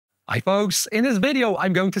Hi folks, in this video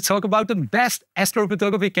I'm going to talk about the best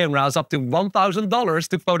astrophotography cameras up to $1,000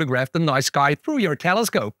 to photograph the night sky through your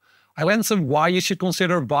telescope. I'll answer why you should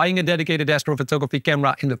consider buying a dedicated astrophotography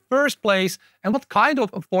camera in the first place and what kind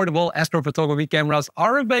of affordable astrophotography cameras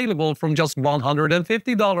are available from just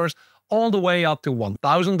 $150 all the way up to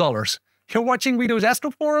 $1,000. You're watching Guido's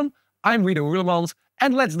Astro Forum, I'm Guido Ulemans,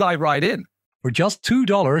 and let's dive right in. For just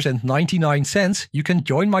 $2.99, you can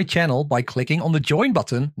join my channel by clicking on the join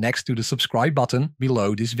button next to the subscribe button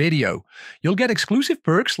below this video. You'll get exclusive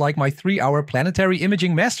perks like my 3-hour planetary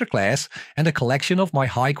imaging masterclass and a collection of my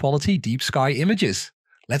high-quality deep sky images.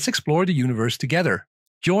 Let's explore the universe together.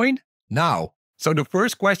 Join now. So the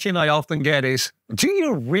first question I often get is, do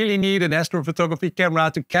you really need an astrophotography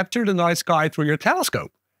camera to capture the night sky through your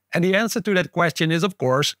telescope? And the answer to that question is, of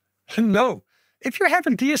course, no. If you have a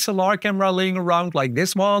DSLR camera laying around like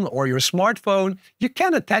this one or your smartphone, you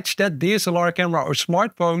can attach that DSLR camera or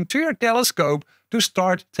smartphone to your telescope to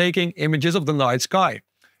start taking images of the night sky.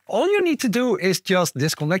 All you need to do is just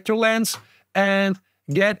disconnect your lens and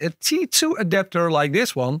get a T2 adapter like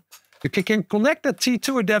this one. You can connect that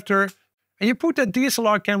T2 adapter and you put that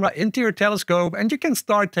DSLR camera into your telescope and you can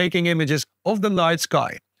start taking images of the night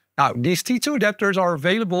sky. Now, these T2 adapters are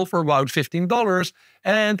available for about $15,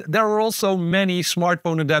 and there are also many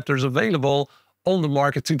smartphone adapters available on the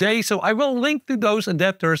market today, so I will link to those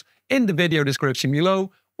adapters in the video description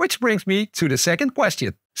below, which brings me to the second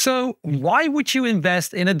question. So, why would you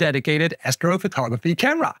invest in a dedicated astrophotography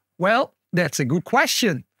camera? Well, that's a good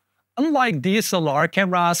question. Unlike DSLR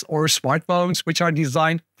cameras or smartphones, which are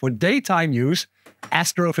designed for daytime use,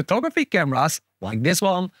 astrophotography cameras, like this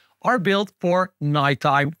one, are built for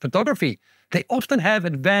nighttime photography. They often have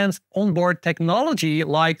advanced onboard technology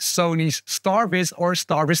like Sony's Starvis or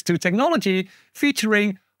Starvis 2 technology,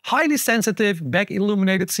 featuring highly sensitive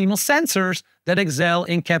back-illuminated CMOS sensors that excel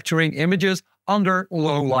in capturing images under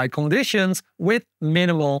low light conditions with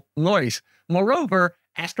minimal noise. Moreover,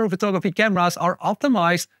 astrophotography cameras are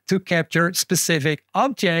optimized to capture specific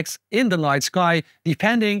objects in the night sky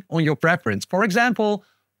depending on your preference. For example,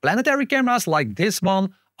 planetary cameras like this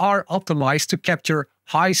one are optimized to capture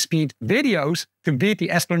high-speed videos, to beat the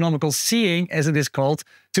astronomical seeing, as it is called,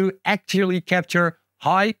 to actually capture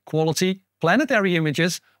high-quality planetary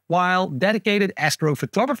images, while dedicated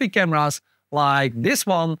astrophotography cameras like this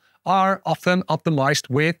one are often optimized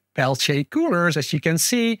with bell-shaped coolers, as you can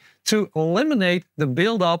see, to eliminate the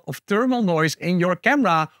buildup of thermal noise in your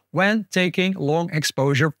camera when taking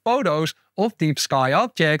long-exposure photos of deep sky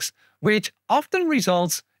objects, which often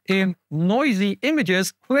results in noisy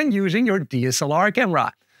images when using your DSLR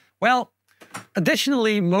camera. Well,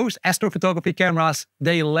 additionally, most astrophotography cameras,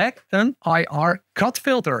 they lack an IR cut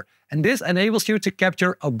filter, and this enables you to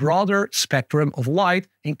capture a broader spectrum of light,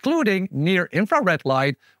 including near-infrared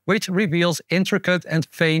light, which reveals intricate and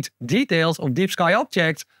faint details of deep sky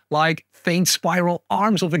objects like faint spiral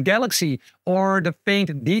arms of a galaxy or the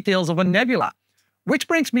faint details of a nebula. Which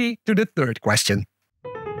brings me to the third question.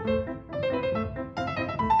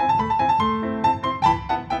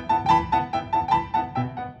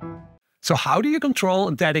 So how do you control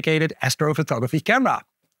a dedicated astrophotography camera?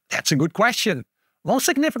 That's a good question. One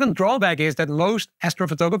significant drawback is that most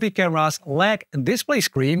astrophotography cameras lack a display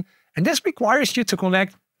screen, and this requires you to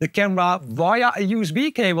connect the camera via a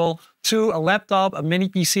USB cable to a laptop, a mini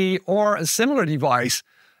PC, or a similar device.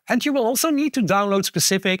 And you will also need to download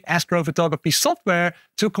specific astrophotography software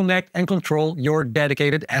to connect and control your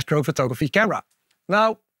dedicated astrophotography camera.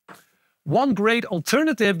 Now, one great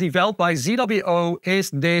alternative developed by ZWO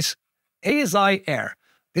is this ASI662MC.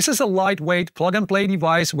 This is a lightweight plug-and-play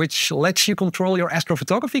device which lets you control your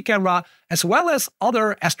astrophotography camera as well as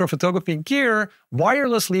other astrophotography gear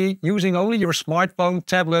wirelessly using only your smartphone,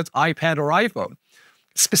 tablet, iPad or iPhone.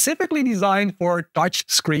 It's specifically designed for touch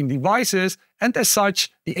screen devices, and as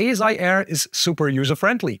such, the ASI662MC is super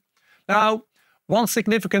user-friendly. Now, one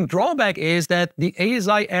significant drawback is that the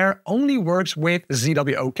ASI662MC only works with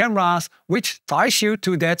ZWO cameras, which ties you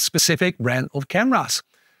to that specific brand of cameras.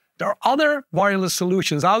 There are other wireless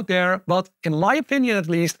solutions out there, but in my opinion at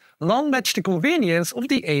least, none match the convenience of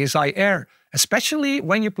the ASI662MC, especially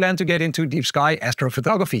when you plan to get into deep sky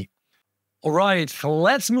astrophotography. Alright,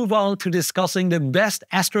 let's move on to discussing the best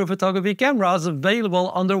astrophotography cameras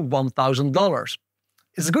available under $1,000.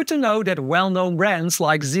 It's good to know that well-known brands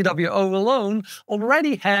like ZWO alone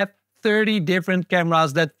already have 30 different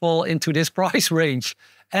cameras that fall into this price range.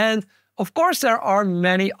 And of course, there are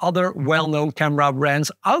many other well-known camera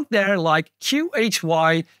brands out there like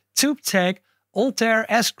QHY, TubeTech, Altair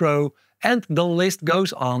Astro, and the list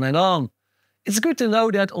goes on and on. It's good to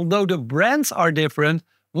know that although the brands are different,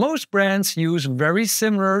 Most brands use very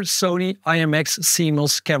similar Sony IMX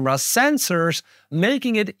CMOS camera sensors,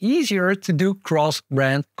 making it easier to do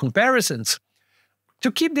cross-brand comparisons. To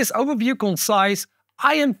keep this overview concise,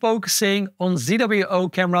 I am focusing on ZWO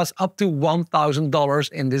cameras up to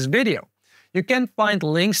 $1,000 in this video. You can find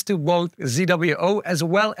links to both ZWO as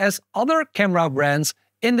well as other camera brands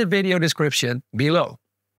in the video description below.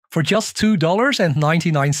 For just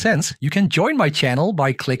 $2.99, you can join my channel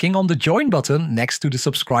by clicking on the join button next to the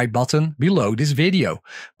subscribe button below this video.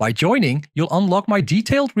 By joining, you'll unlock my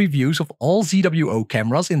detailed reviews of all ZWO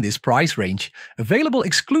cameras in this price range, available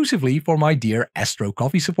exclusively for my dear Astro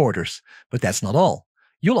Coffee supporters. But that's not all.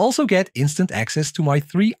 You'll also get instant access to my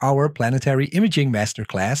 3-hour planetary imaging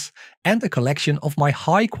masterclass and a collection of my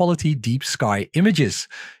high-quality deep sky images.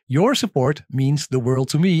 Your support means the world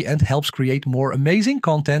to me and helps create more amazing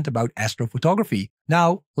content about astrophotography.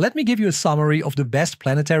 Now, let me give you a summary of the best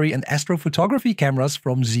planetary and astrophotography cameras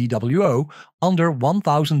from ZWO under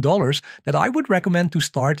 $1,000 that I would recommend to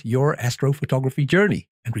start your astrophotography journey.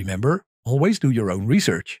 And remember, always do your own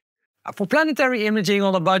research. For planetary imaging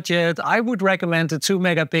on a budget, I would recommend the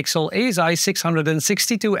 2-megapixel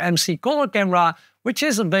ASI662MC color camera, which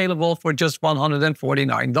is available for just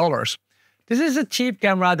 $149. This is a cheap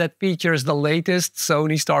camera that features the latest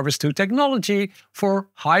Sony Starburst 2 technology for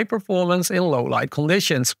high performance in low light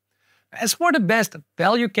conditions. As for the best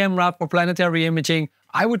value camera for planetary imaging,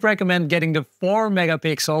 I would recommend getting the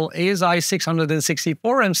 4-megapixel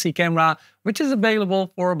ASI664MC camera, which is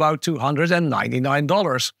available for about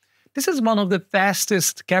 $299. This is one of the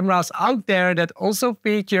fastest cameras out there that also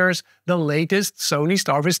features the latest Sony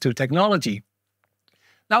Starburst 2 technology.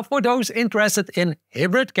 Now, for those interested in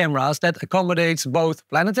hybrid cameras that accommodates both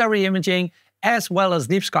planetary imaging as well as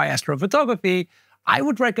deep sky astrophotography, I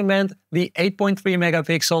would recommend the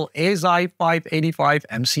 8.3-megapixel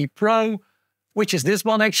ASI585MC Pro, which is this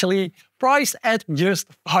one actually, priced at just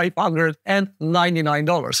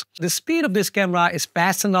 $599. The speed of this camera is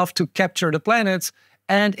fast enough to capture the planets,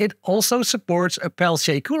 and it also supports a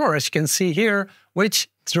Peltier cooler, as you can see here, which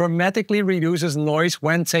dramatically reduces noise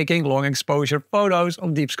when taking long exposure photos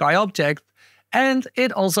of deep sky objects. And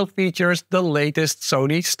it also features the latest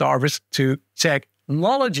Sony Starburst 2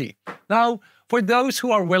 technology. Now, for those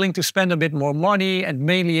who are willing to spend a bit more money and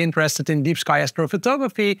mainly interested in deep sky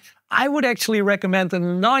astrophotography, I would actually recommend the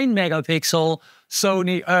 9-megapixel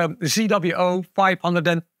Sony ZWO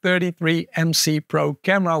 533MC Pro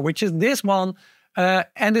camera, which is this one,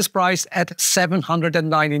 and is priced at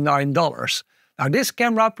 $799. Now, this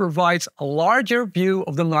camera provides a larger view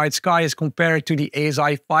of the night sky as compared to the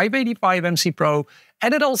ASI 585MC Pro,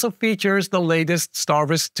 and it also features the latest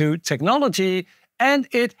Starburst 2 technology, and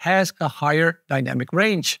it has a higher dynamic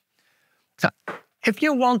range. So, if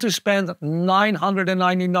you want to spend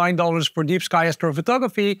 $999 for deep sky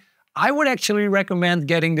astrophotography, I would actually recommend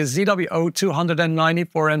getting the ZWO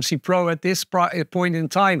 294MC Pro at this point in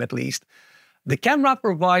time at least. The camera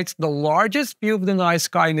provides the largest view of the night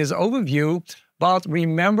sky in this overview, but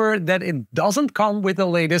remember that it doesn't come with the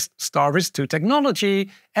latest Starburst 2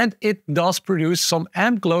 technology, and it does produce some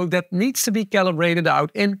amp glow that needs to be calibrated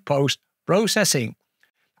out in post-processing.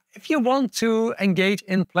 If you want to engage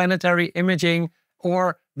in planetary imaging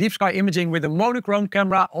or deep sky imaging with a monochrome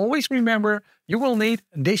camera, always remember you will need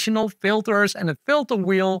additional filters and a filter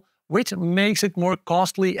wheel, which makes it more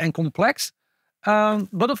costly and complex.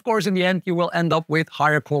 But of course, in the end, you will end up with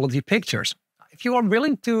higher quality pictures. If you are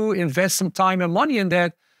willing to invest some time and money in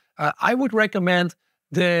that, I would recommend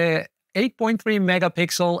the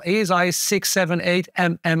 8.3-megapixel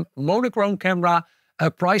ASI678mm monochrome camera,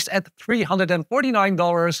 priced at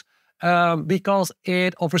 $349, because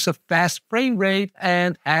it offers a fast frame rate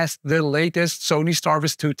and has the latest Sony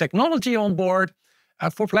Starburst 2 technology on board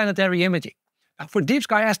for planetary imaging. For deep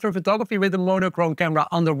sky astrophotography with a monochrome camera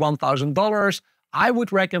under $1,000, I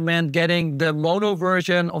would recommend getting the mono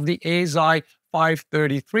version of the ASI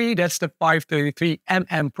 533. That's the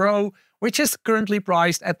 533mm Pro, which is currently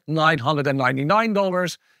priced at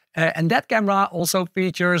 $999. And that camera also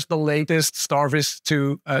features the latest Starburst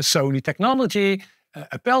 2 Sony technology,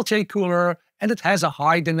 a Peltier cooler, and it has a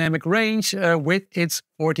high dynamic range with its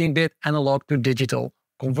 14-bit analog to digital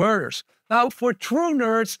converters. Now, for true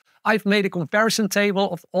nerds, I've made a comparison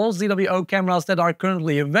table of all ZWO cameras that are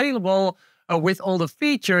currently available with all the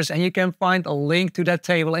features, and you can find a link to that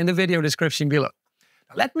table in the video description below.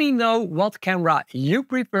 Now, let me know what camera you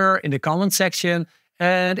prefer in the comment section,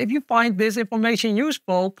 and if you find this information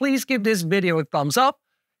useful, please give this video a thumbs up,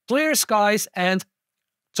 clear skies, and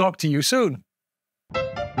talk to you soon.